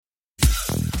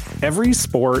Every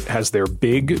sport has their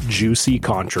big, juicy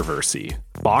controversy.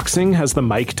 Boxing has the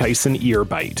Mike Tyson ear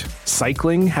bite.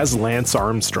 Cycling has Lance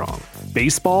Armstrong.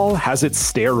 Baseball has its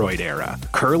steroid era.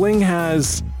 Curling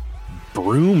has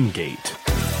Broomgate.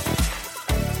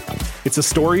 It's a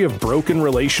story of broken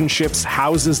relationships,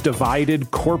 houses divided,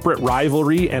 corporate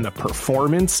rivalry, and a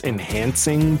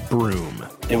performance-enhancing broom.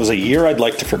 It was a year I'd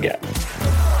like to forget.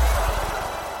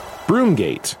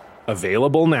 Broomgate.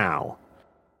 Available now.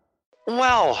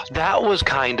 Well, that was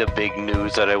kind of big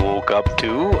news that I woke up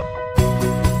to.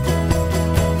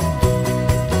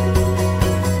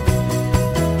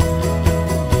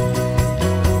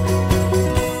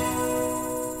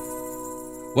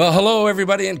 Well, hello,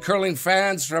 everybody and curling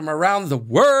fans from around the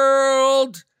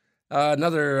world.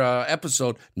 Another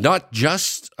episode, not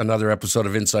just another episode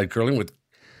of Inside Curling with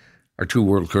our two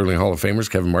World Curling Hall of Famers,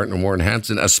 Kevin Martin and Warren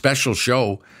Hansen. A special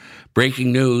show,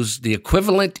 breaking news, the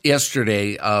equivalent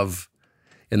yesterday of,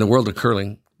 in the world of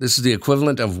curling, this is the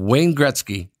equivalent of Wayne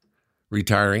Gretzky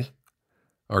retiring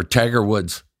or Tiger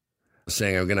Woods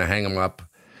saying, I'm going to hang him up.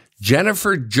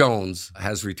 Jennifer Jones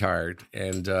has retired,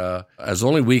 and as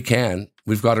only we can,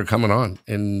 we've got her coming on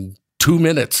in 2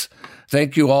 minutes.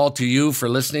 Thank you all to you for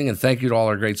listening, and thank you to all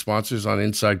our great sponsors on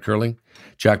Inside Curling,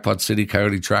 Jackpot City,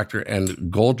 Coyote Tractor, and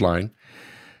Goldline.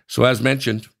 So as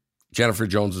mentioned, Jennifer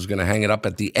Jones is going to hang it up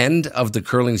at the end of the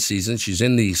curling season. She's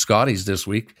in the Scotties this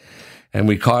week, and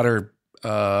we caught her.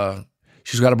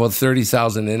 She's got about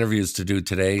 30,000 interviews to do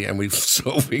today, and we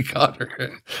got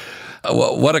her.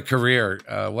 What a career!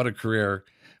 What a career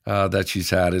that she's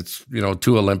had. It's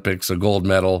 2 Olympics, a gold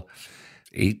medal,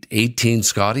 18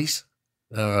 Scotties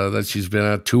that she's been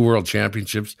at, 2 World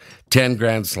Championships, 10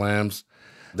 Grand Slams,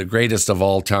 the greatest of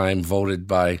all time, voted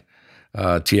by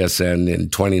TSN in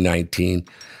 2019.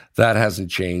 That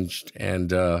hasn't changed, and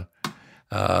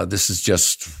this is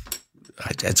just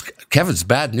Kevin's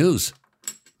bad news.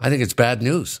 I think it's bad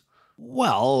news.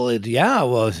 Well,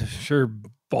 sure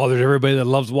bothers everybody that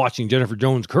loves watching Jennifer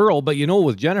Jones curl, but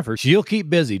with Jennifer, she'll keep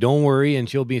busy, don't worry, and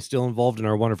she'll be still involved in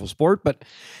our wonderful sport, but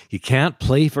you can't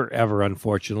play forever,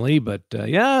 unfortunately, but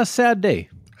sad day.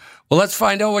 Well, let's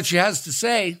find out what she has to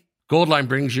say. Goldline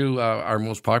brings you our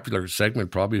most popular segment,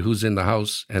 probably, Who's in the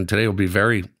House, and today will be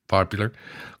very popular.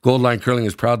 Goldline Curling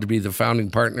is proud to be the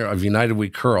founding partner of United We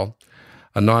Curl,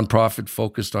 a nonprofit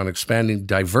focused on expanding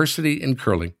diversity in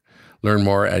curling. Learn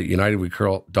more at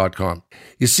unitedwecurl.com.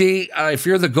 You see, if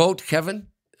you're the GOAT, Kevin,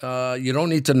 you don't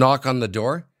need to knock on the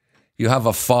door. You have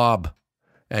a fob,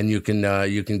 and you can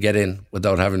get in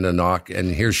without having to knock.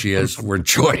 And here she is. We're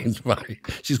joined by.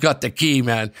 She's got the key,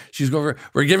 man.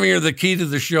 We're giving her the key to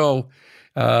the show.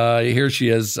 Here she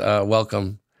is.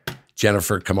 Welcome,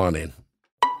 Jennifer. Come on in.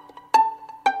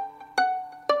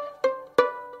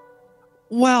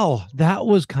 Well, that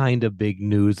was kind of big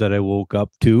news that I woke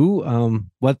up to.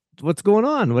 What's going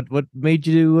on? What made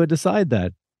you decide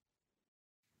that?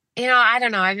 I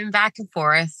don't know. I've been back and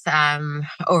forth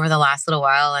over the last little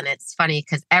while, and it's funny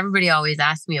because everybody always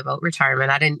asks me about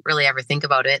retirement. I didn't really ever think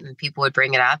about it, and people would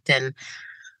bring it up, and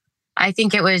I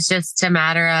think it was just a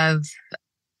matter of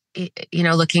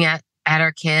looking at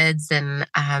our kids, and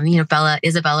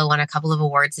Isabella won a couple of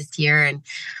awards this year, and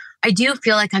I do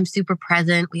feel like I'm super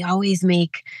present. We always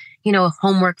make,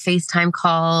 homework FaceTime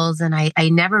calls. And I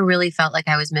never really felt like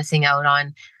I was missing out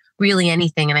on really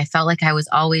anything. And I felt like I was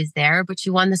always there. But she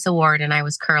won this award and I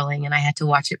was curling and I had to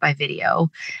watch it by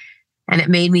video. And it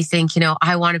made me think,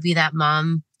 I want to be that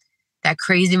mom, that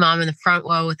crazy mom in the front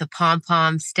row with the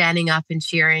pom-pom standing up and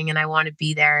cheering. And I want to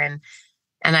be there. And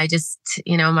I just,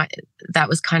 that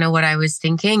was kind of what I was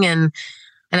thinking. And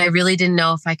I really didn't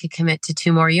know if I could commit to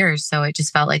 2 more years. So it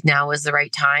just felt like now was the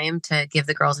right time to give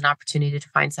the girls an opportunity to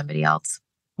find somebody else.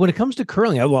 When it comes to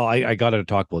curling, I got to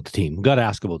talk about the team. Got to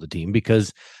ask about the team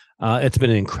because it's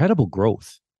been an incredible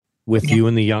growth with you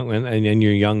and the young and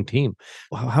your young team.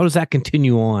 How does that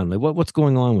continue on? Like what's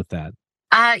going on with that?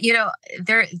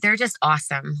 They're just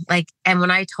awesome. And when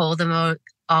I told them about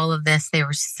all of this, they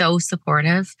were so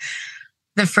supportive.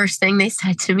 The first thing they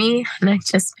said to me, and it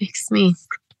just makes me,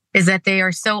 is that they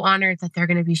are so honored that they're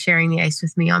going to be sharing the ice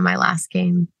with me on my last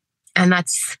game. And that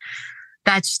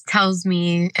tells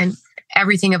me, and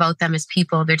everything about them as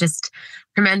people. They're just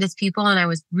tremendous people. And I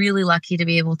was really lucky to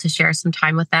be able to share some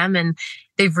time with them. And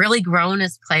they've really grown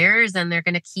as players and they're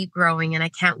going to keep growing. And I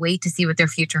can't wait to see what their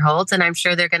future holds. And I'm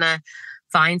sure they're going to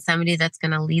find somebody that's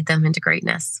going to lead them into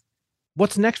greatness.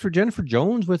 What's next for Jennifer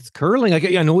Jones with curling?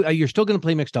 I know you're still going to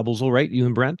play mixed doubles, all right? You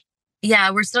and Brent?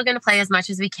 Yeah, we're still going to play as much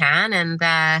as we can and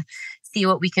see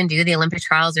what we can do. The Olympic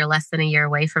trials are less than a year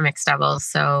away from mixed doubles.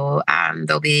 So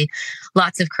there'll be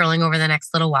lots of curling over the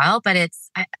next little while, but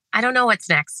I don't know what's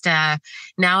next.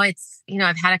 Now it's,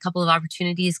 I've had a couple of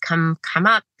opportunities come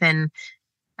up, and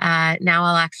now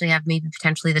I'll actually have maybe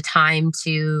potentially the time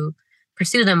to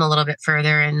pursue them a little bit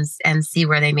further and see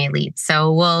where they may lead.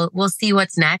 So we'll see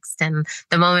what's next. And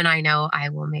the moment I know, I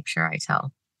will make sure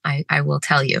I will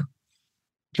tell you.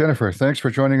 Jennifer, thanks for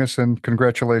joining us, and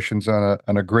congratulations on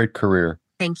a great career.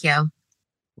 Thank you.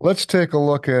 Let's take a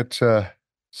look at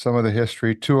some of the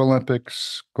history. 2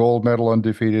 Olympics, gold medal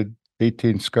undefeated,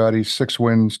 18 Scotties, 6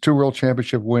 wins, 2 World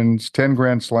Championship wins, 10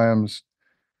 Grand Slams,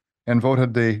 and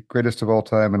voted the greatest of all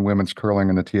time in women's curling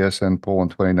in the TSN poll in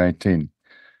 2019.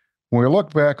 When we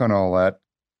look back on all that,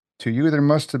 to you, there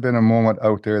must have been a moment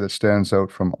out there that stands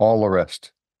out from all the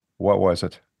rest. What was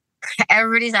it?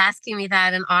 Everybody's asking me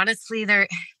that. And honestly,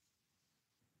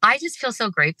 I just feel so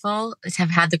grateful to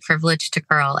have had the privilege to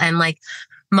curl. And like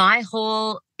my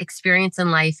whole experience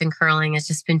in life in curling has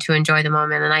just been to enjoy the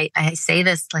moment. And I say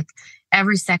this like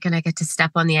every second I get to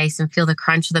step on the ice and feel the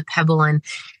crunch of the pebble and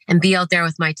be out there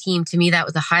with my team. To me, that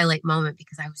was a highlight moment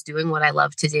because I was doing what I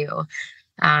love to do.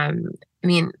 I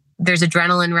mean, there's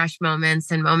adrenaline rush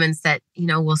moments and moments that,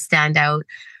 will stand out.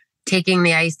 Taking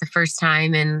the ice the first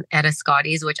time at a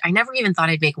Scotties, which I never even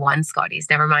thought I'd make one Scotties,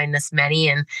 never mind this many.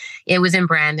 And it was in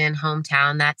Brandon,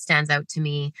 hometown. That stands out to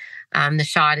me. The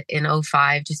shot in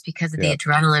 2005, just because of the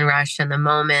adrenaline rush and the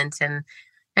moment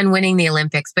and winning the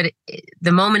Olympics. But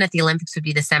the moment at the Olympics would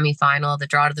be the semifinal, the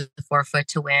draw to the 4-foot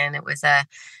to win. It was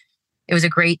a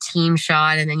great team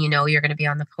shot. And then, you're going to be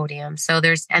on the podium. So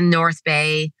and North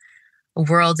Bay,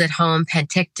 Worlds at home,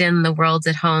 Penticton, the Worlds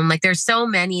at home. Like there's so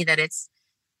many that it's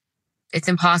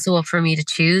impossible for me to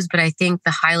choose, but I think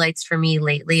the highlights for me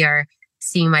lately are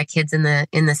seeing my kids in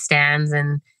the stands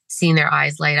and seeing their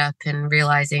eyes light up and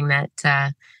realizing that,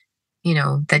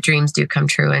 that dreams do come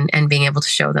true and being able to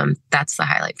show them. That's the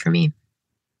highlight for me.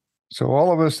 So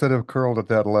all of us that have curled at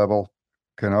that level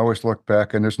can always look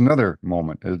back, and there's another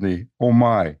moment, the oh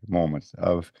my moment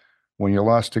of when you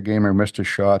lost a game or missed a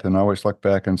shot, and always look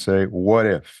back and say, what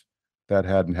if that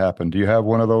hadn't happened? Do you have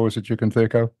one of those that you can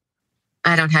think of?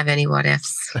 I don't have any what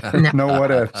ifs. No, no what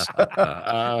ifs.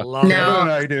 Love No. it.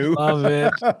 I do. Love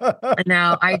it.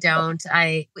 No, I don't.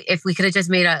 If we could have just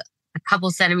made a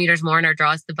couple centimeters more in our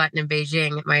draws to the button in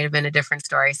Beijing, it might have been a different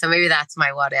story. So maybe that's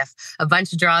my what if. A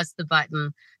bunch of draws to the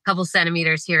button, a couple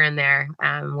centimeters here and there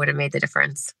would have made the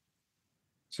difference.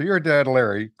 So your dad,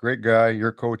 Larry, great guy,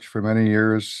 your coach for many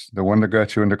years, the one that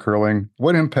got you into curling.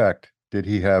 What impact did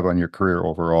he have on your career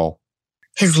overall?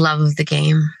 His love of the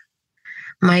game.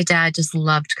 My dad just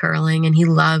loved curling, and he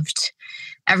loved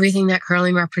everything that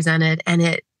curling represented.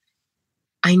 And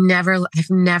I've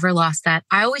never lost that.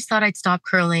 I always thought I'd stop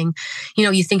curling.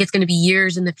 You think it's going to be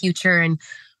years in the future and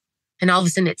all of a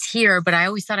sudden it's here. But I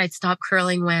always thought I'd stop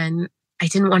curling when I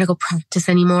didn't want to go practice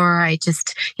anymore. I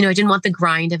just, I didn't want the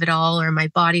grind of it all, or my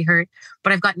body hurt.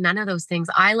 But I've got none of those things.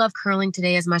 I love curling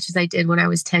today as much as I did when I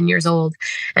was 10 years old.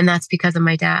 And that's because of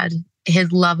my dad.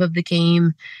 His love of the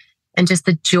game and just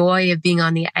the joy of being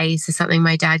on the ice is something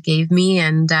my dad gave me.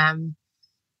 And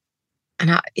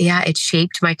it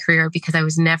shaped my career because I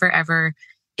was never, ever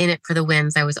in it for the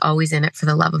wins. I was always in it for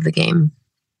the love of the game.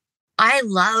 I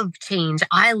love change.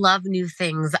 I love new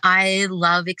things. I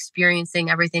love experiencing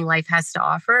everything life has to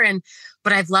offer.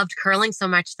 But I've loved curling so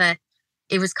much that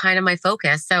it was kind of my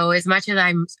focus. So as much as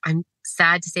I'm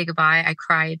sad to say goodbye, I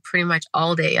cried pretty much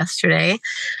all day yesterday.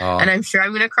 And I'm sure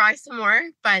I'm going to cry some more,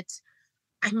 but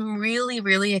I'm really,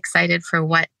 really excited for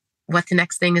what the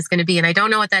next thing is going to be. And I don't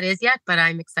know what that is yet, but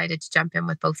I'm excited to jump in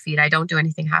with both feet. I don't do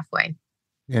anything halfway.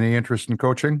 Any interest in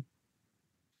coaching?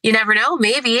 You never know.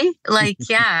 Maybe.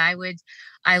 I would.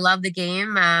 I love the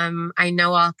game. I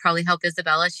know I'll probably help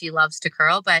Isabella. She loves to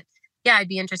curl, but yeah, I'd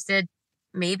be interested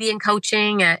maybe in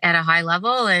coaching at a high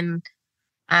level and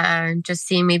just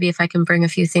seeing maybe if I can bring a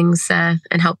few things and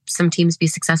help some teams be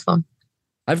successful.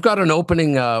 I've got an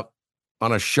opening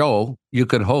on a show you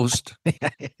could host.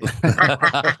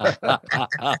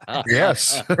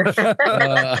 Yes.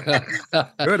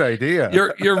 Good idea.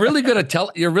 You're really good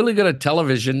at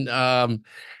television.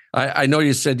 I know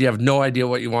you said you have no idea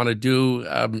what you want to do,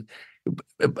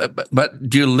 but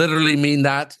do you literally mean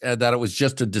that it was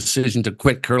just a decision to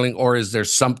quit curling, or is there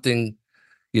something,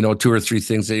 2 or 3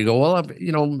 things that you go, well,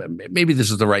 maybe this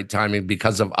is the right timing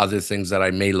because of other things that I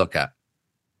may look at?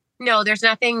 No, there's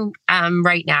nothing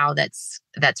right now that's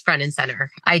front and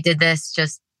center. I did this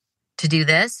just to do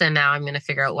this, and now I'm going to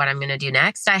figure out what I'm going to do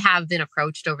next. I have been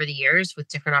approached over the years with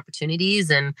different opportunities,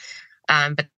 and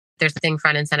but there's a thing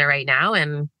front and center right now,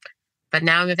 and but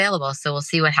now I'm available. So we'll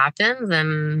see what happens.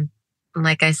 And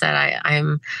like I said,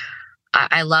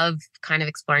 I love kind of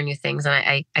exploring new things, and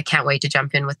I can't wait to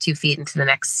jump in with 2 feet into the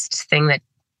next thing that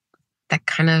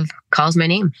kind of calls my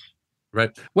name.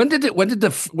 Right. When did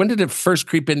it first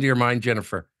creep into your mind,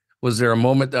 Jennifer? Was there a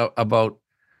moment about,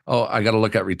 oh, I got to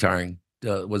look at retiring?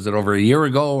 Was it over a year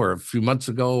ago or a few months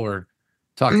ago, or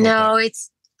talk about that?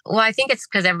 Well, I think it's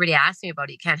because everybody asks me about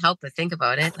it. You can't help but think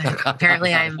about it. Like,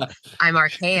 apparently I'm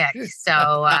archaic.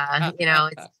 So,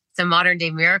 it's a modern day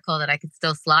miracle that I could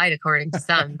still slide, according to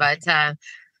some. But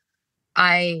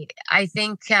I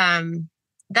think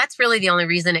that's really the only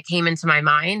reason it came into my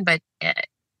mind. But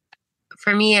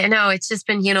for me, I know it's just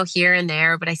been, here and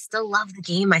there, but I still love the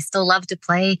game. I still love to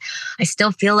play. I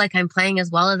still feel like I'm playing as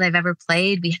well as I've ever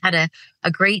played. We had a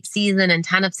great season and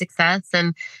ton of success.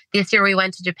 And this year we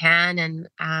went to Japan, and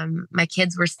my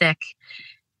kids were sick,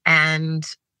 and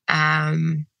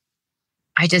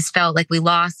I just felt like we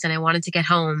lost, and I wanted to get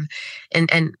home,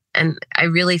 and I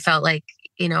really felt like,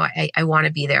 I want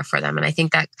to be there for them. And I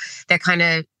think that kind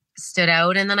of stood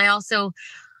out. And then I also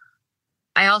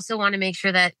want to make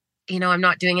sure that, I'm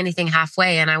not doing anything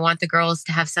halfway, and I want the girls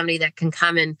to have somebody that can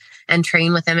come and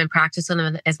train with them and practice with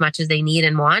them as much as they need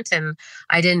and want. And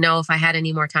I didn't know if I had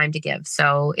any more time to give.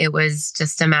 So it was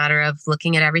just a matter of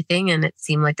looking at everything, and it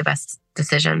seemed like the best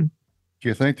decision. Do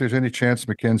you think there's any chance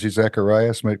Mackenzie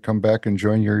Zacharias might come back and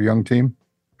join your young team?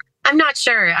 I'm not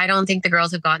sure. I don't think the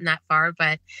girls have gotten that far,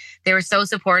 but they were so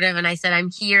supportive. And I said, I'm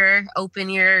here, open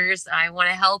ears. I want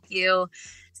to help you.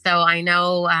 So I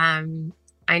know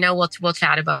we'll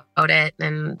chat about it,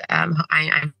 and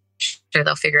I'm sure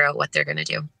they'll figure out what they're going to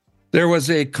do. There was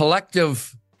a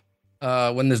collective,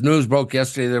 when this news broke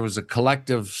yesterday, there was a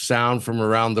collective sound from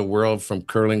around the world from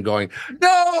curling going,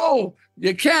 no,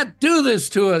 you can't do this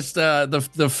to us.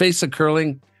 The face of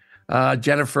curling,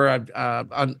 Jennifer,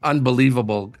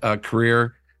 unbelievable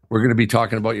career. We're going to be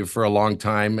talking about you for a long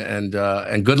time, and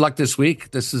good luck this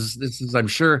week. This is, I'm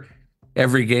sure,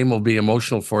 every game will be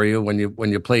emotional for you when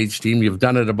you play each team. You've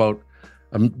done it about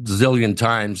a zillion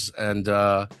times, and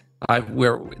the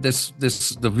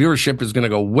viewership is going to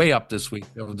go way up this week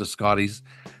of the Scotties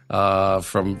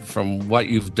from what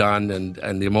you've done,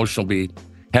 and the emotion will be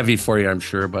heavy for you, I'm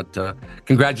sure. But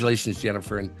congratulations,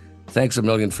 Jennifer, and thanks a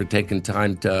million for taking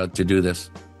time to do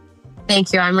this.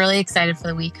 Thank you. I'm really excited for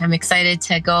the week. I'm excited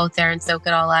to go out there and soak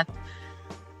it all up.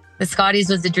 The Scotties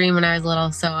was the dream when I was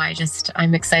little, so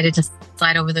I'm excited to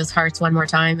slide over those hearts one more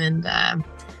time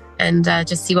and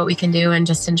just see what we can do and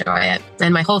just enjoy it.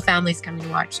 And my whole family's coming to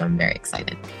watch, so I'm very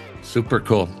excited. Super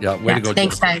cool. Yeah, way to go.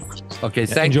 Thanks, guys. Okay,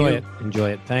 thank you. Enjoy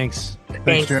it. Thanks.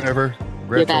 Thanks, Jennifer.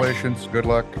 Congratulations. Good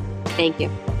luck. Thank you.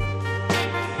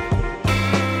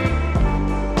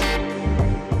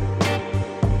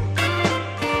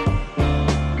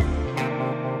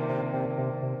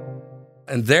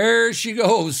 And there she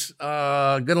goes,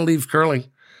 going to leave curling.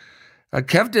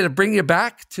 Kev, did it bring you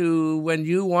back to when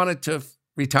you wanted to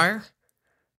retire?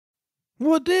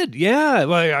 Well, it did. Yeah,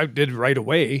 well, I did right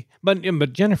away. But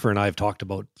Jennifer and I have talked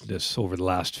about this over the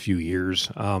last few years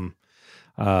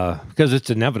because it's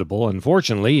inevitable.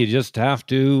 Unfortunately, you just have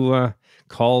to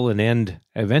call an end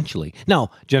eventually.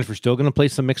 Now, Jennifer's still going to play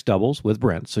some mixed doubles with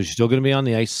Brent, so she's still going to be on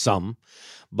the ice some.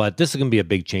 But this is going to be a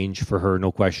big change for her, no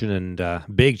question, and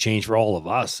big change for all of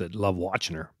us that love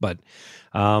watching her. But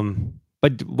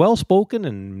well-spoken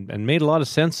and made a lot of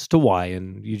sense as to why.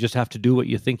 And you just have to do what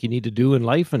you think you need to do in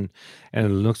life. And it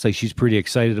looks like she's pretty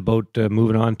excited about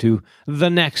moving on to the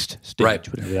next stage, right,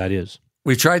 whatever that is.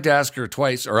 We tried to ask her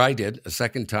twice, or I did, a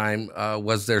second time.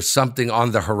 Was there something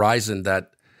on the horizon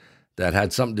that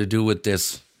had something to do with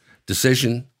this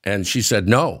decision? And she said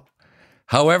no.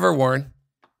 However, Warren,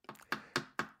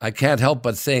 I can't help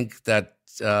but think that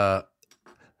the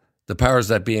powers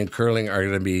that be in curling are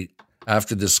going to be,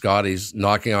 after the Scotties,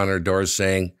 knocking on our doors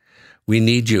saying, we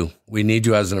need you. We need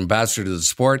you as an ambassador to the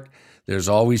sport. There's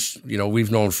always,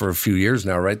 we've known for a few years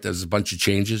now, right? There's a bunch of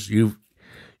changes. You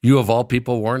of all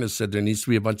people, Warren, has said there needs to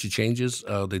be a bunch of changes.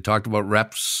 They talked about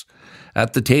reps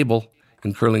at the table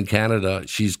in Curling Canada.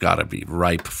 She's got to be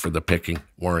ripe for the picking,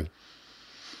 Warren.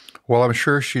 Well, I'm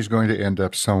sure she's going to end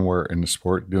up somewhere in the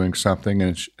sport doing something,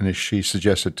 and as she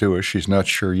suggested to us, she's not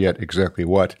sure yet exactly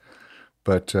what,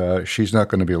 but she's not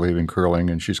going to be leaving curling,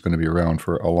 and she's going to be around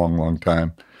for a long, long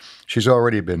time. She's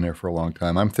already been there for a long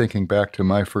time. I'm thinking back to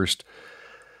my first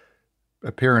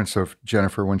appearance of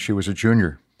Jennifer when she was a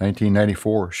junior,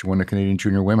 1994. She won the Canadian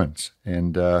Junior Women's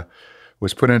and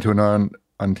was put into an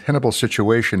untenable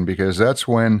situation because that's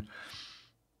when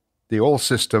the old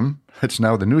system, it's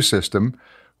now the new system,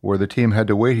 where the team had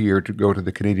to wait a year to go to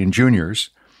the Canadian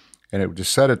Juniors, And it was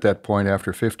said at that point,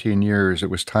 after 15 years, it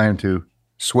was time to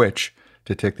switch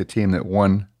to take the team that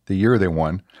won the year they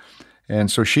won. And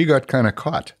so she got kind of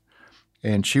caught.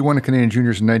 And she won the Canadian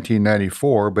Juniors in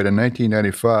 1994, but in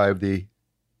 1995, the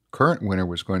current winner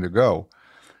was going to go.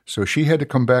 So she had to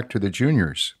come back to the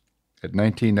juniors at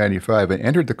 1995 and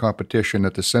entered the competition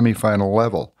at the semifinal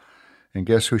level. And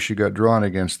guess who she got drawn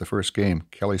against the first game?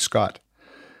 Kelly Scott.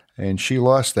 And she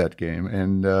lost that game,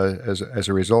 and as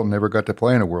a result, never got to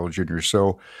play in a World Juniors.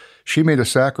 So she made a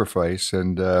sacrifice,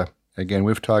 and again,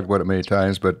 we've talked about it many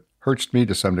times, but hurts me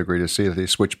to some degree to see that they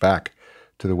switch back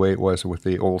to the way it was with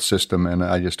the old system, and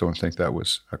I just don't think that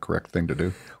was a correct thing to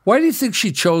do. Why do you think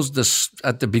she chose this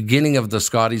at the beginning of the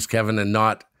Scotties, Kevin, and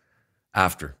not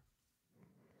after?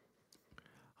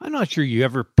 I'm not sure you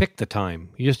ever pick the time.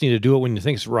 You just need to do it when you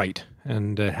think it's right.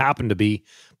 And it happened to be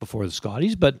before the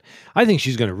Scotties. But I think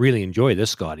she's going to really enjoy this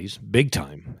Scotties big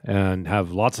time and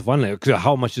have lots of fun.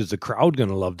 How much is the crowd going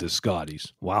to love this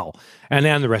Scotties? Wow. And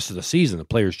then the rest of the season, the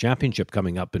Players' Championship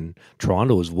coming up in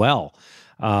Toronto as well.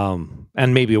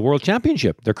 And maybe a world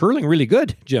championship. They're curling really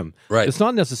good, Jim. Right. It's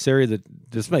not necessary that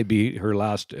this might be her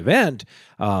last event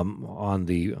on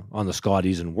the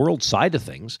Scotties and world side of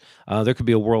things. There could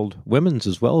be a world women's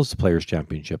as well as the Players'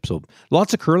 Championship. So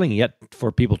lots of curling yet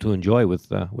for people to enjoy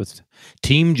with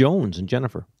Team Jones and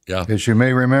Jennifer. Yeah. As you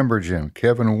may remember, Jim,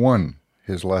 Kevin won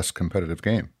his last competitive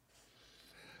game.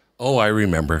 Oh, I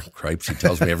remember. Cripes, he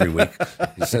tells me every week.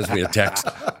 He sends me a text.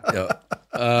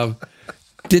 Yeah.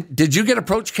 Did you get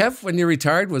approached, Kev, when you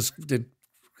retired? Did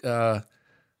the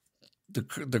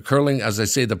curling, as I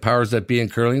say, the powers that be in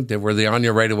curling, were they on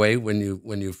you right away when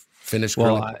you finished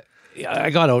curling? Well, I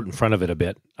got out in front of it a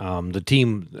bit. The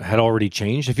team had already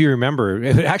changed. If you remember,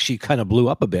 it actually kind of blew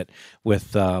up a bit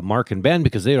with Mark and Ben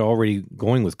because they were already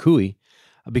going with Cooey.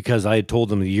 Because I had told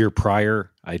them the year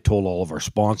prior, I told all of our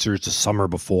sponsors the summer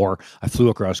before. I flew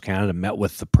across Canada, met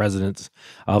with the presidents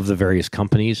of the various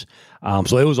companies.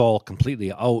 So it was all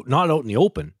completely out, not out in the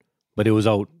open, but it was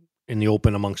out in the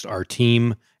open amongst our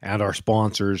team and our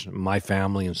sponsors, my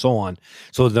family, and so on.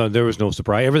 So there was no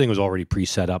surprise. Everything was already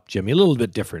pre-set up, Jimmy. A little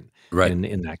bit different, right?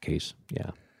 In that case,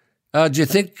 yeah. Do you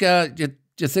think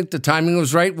the timing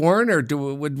was right, Warren, or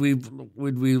would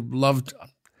we love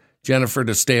Jennifer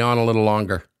to stay on a little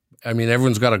longer? I mean,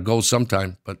 everyone's got to go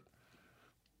sometime, but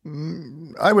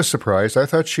I was surprised. I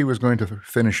thought she was going to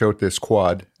finish out this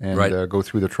quad and go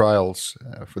through the trials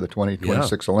for the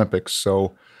 2026 Olympics.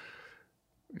 So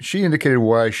she indicated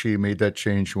why she made that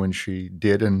change when she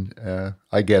did, and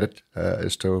I get it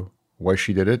as to why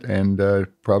she did it, and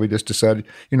probably just decided,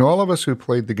 all of us who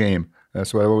played the game,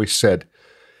 that's what I've always said,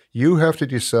 you have to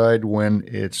decide when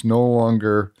it's no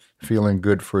longer feeling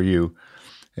good for you.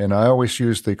 And I always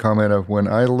use the comment of when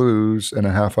I lose and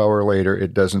a half hour later,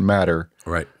 it doesn't matter.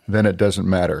 Right. Then it doesn't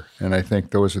matter. And I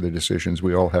think those are the decisions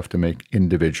we all have to make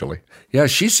individually. Yeah,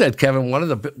 she said, Kevin, one of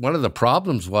the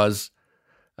problems was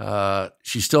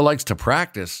she still likes to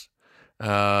practice.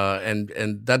 And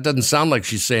that doesn't sound like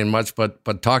she's saying much,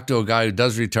 but talk to a guy who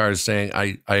does retire saying,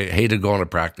 I hated going to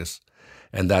practice.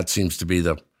 And that seems to be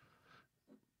the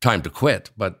time to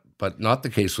quit, but not the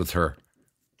case with her.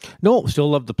 No, still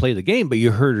love to play the game, but you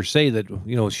heard her say that,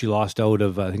 she lost out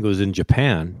of, I think it was in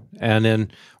Japan. And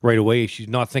then right away, she's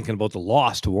not thinking about the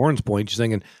loss to Warren's point. She's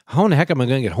thinking, how in the heck am I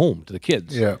going to get home to the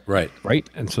kids? Yeah. Right. Right.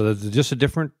 And so there's just a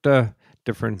different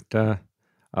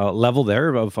level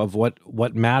there of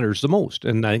what matters the most.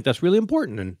 And I think that's really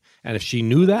important. And if she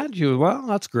knew that, she was, well,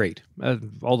 that's great.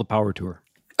 All the power to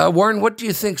her. Warren, what do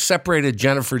you think separated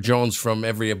Jennifer Jones from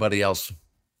everybody else?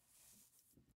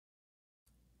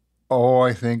 Oh,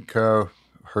 I think her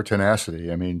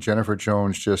tenacity. I mean, Jennifer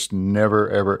Jones just never,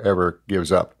 ever, ever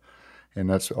gives up. And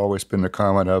that's always been the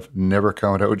comment of never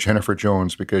count out Jennifer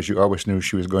Jones because you always knew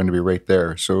she was going to be right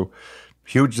there. So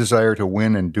huge desire to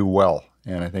win and do well.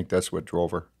 And I think that's what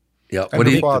drove her. Yeah. What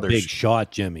do you make the big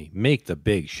shot, Jimmy? Make the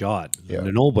big shot. Yeah.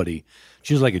 Nobody.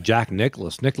 She was like a Jack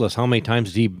Nicklaus. Nicklaus, how many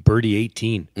times did he birdie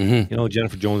 18? Mm-hmm.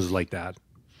 Jennifer Jones is like that.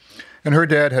 And her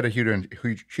dad had a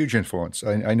huge influence.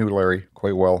 I knew Larry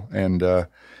quite well, and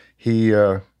he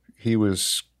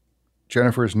was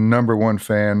Jennifer's number one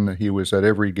fan. He was at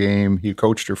every game. He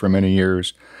coached her for many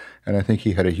years, and I think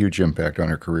he had a huge impact on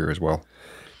her career as well.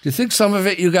 Do you think some of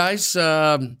it, you guys,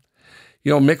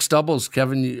 mixed doubles,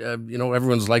 Kevin,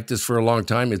 everyone's like this for a long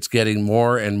time. It's getting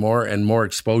more and more and more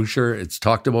exposure. It's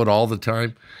talked about all the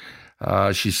time.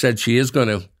 She said she is going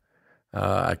to,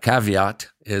 a caveat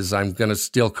is I'm going to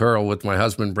still curl with my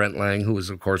husband, Brent Lang, who is,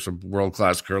 of course, a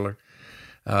world-class curler.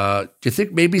 Do you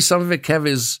think maybe some of it, Kev,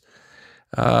 is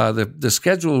the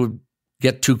schedule would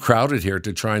get too crowded here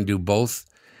to try and do both?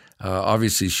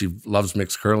 obviously she loves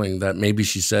mixed curling, that maybe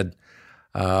she said,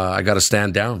 I got to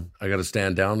stand down. I got to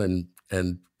stand down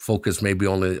and focus maybe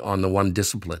only on the one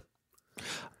discipline.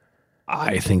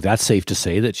 I think that's safe to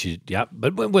say that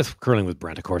but with curling with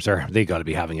Brent, of course, they got to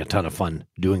be having a ton of fun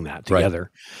doing that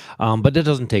together. Right. But it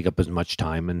doesn't take up as much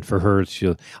time. And for her,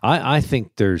 I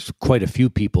think there's quite a few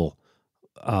people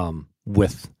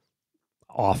with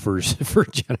offers for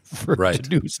Jennifer to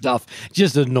do stuff,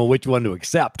 just doesn't know which one to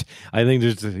accept. I think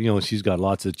there's, she's got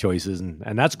lots of choices,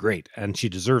 and that's great. And she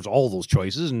deserves all those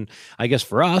choices. And I guess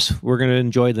for us, we're going to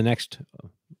enjoy the next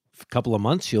couple of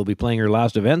months. She'll be playing her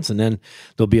last events, and then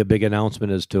there'll be a big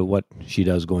announcement as to what she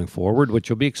does going forward, which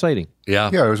will be exciting. Yeah,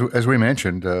 as we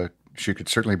mentioned, she could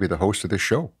certainly be the host of this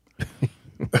show.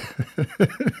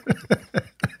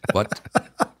 What?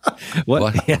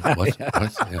 Yeah.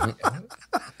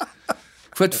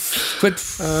 Quit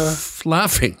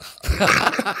laughing.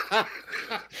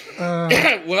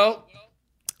 Well,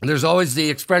 there's always the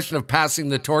expression of passing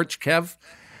the torch, Kev.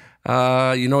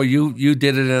 You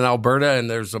did it in Alberta, and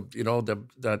there's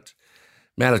that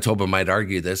Manitoba might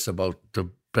argue this about the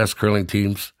best curling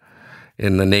teams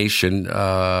in the nation.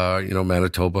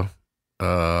 Manitoba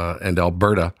and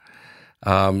Alberta.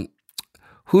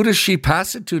 Who does she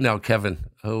pass it to now, Kevin?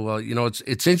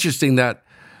 It's interesting that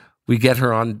we get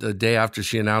her on the day after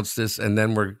she announced this, and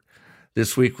then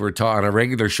this week we're on a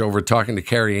regular show. We're talking to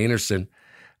Carrie Anderson,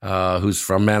 who's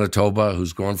from Manitoba,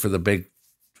 who's going for the big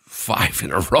 5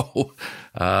 in a row.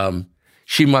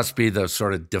 She must be the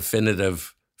sort of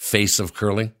definitive face of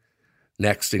curling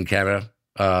next in Canada,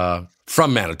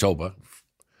 from Manitoba.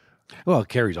 Well,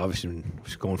 Carrie's obviously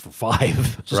going for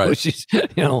 5, so right. She's,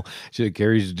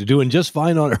 Carrie's doing just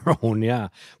fine on her own, yeah.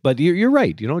 But you're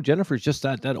right. Jennifer's just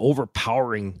that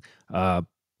overpowering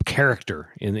character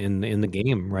in the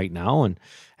game right now,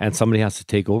 and somebody has to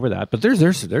take over that. But there's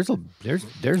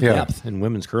depth in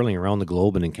women's curling around the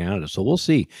globe and in Canada, so we'll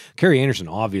see. Carrie Anderson,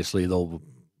 obviously, though,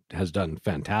 has done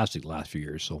fantastic the last few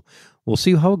years, so we'll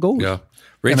see how it goes. Yeah,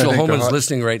 Rachel Holman's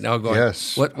listening right now, going,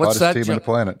 "Yes, what's that team on the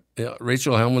planet?" Yeah,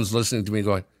 Rachel Holman's listening to me,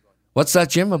 going, "What's that,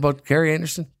 Jim, about Carrie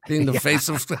Anderson being the face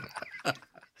of?"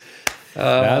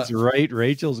 That's right.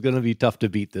 Rachel's going to be tough to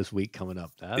beat this week coming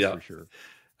up. That's for sure.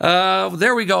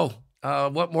 There we go.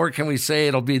 What more can we say?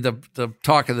 It'll be the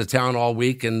talk of the town all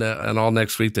week and all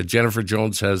next week that Jennifer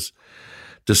Jones has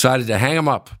decided to hang him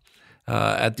up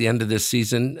at the end of this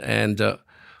season. And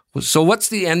so what's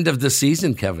the end of the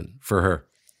season, Kevin, for her?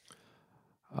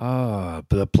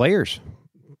 The Players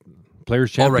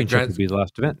Championship would be the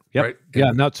last event. Yep. Right.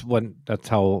 Yeah, and that's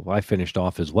how I finished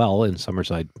off as well in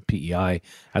Summerside PEI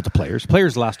at the Players.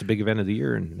 Players last a big event of the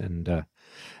year. And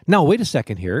now, wait a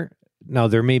second here. Now,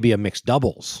 there may be a mixed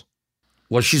doubles.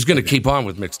 Well, she's going to keep on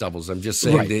with mixed doubles. I'm just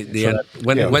saying the end.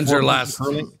 When's her last?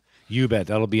 Curling? You bet.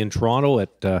 That'll be in Toronto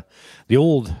at the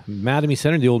old Mattamy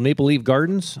Center, the old Maple Leaf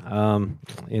Gardens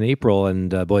in April.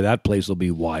 And boy, that place will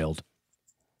be wild.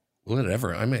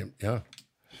 Whatever. I may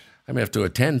have to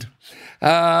attend.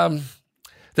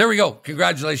 There we go.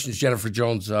 Congratulations, Jennifer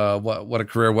Jones. What a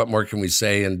career. What more can we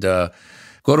say? And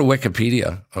go to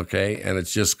Wikipedia, okay? And it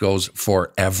just goes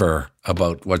forever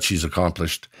about what she's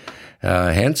accomplished.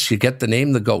 Hence, you get the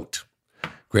name the GOAT.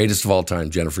 Greatest of all time,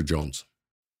 Jennifer Jones.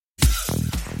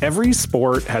 Every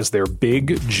sport has their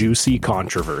big, juicy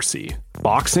controversy.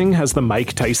 Boxing has the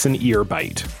Mike Tyson ear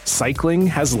bite. Cycling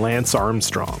has Lance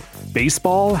Armstrong.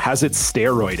 Baseball has its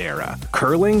steroid era.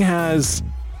 Curling has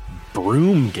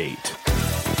Broomgate.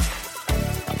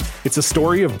 It's a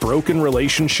story of broken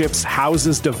relationships,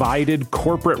 houses divided,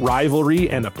 corporate rivalry,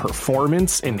 and a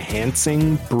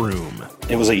performance-enhancing broom.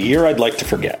 It was a year I'd like to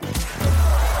forget.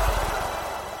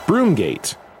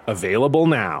 Broomgate. Available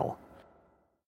now.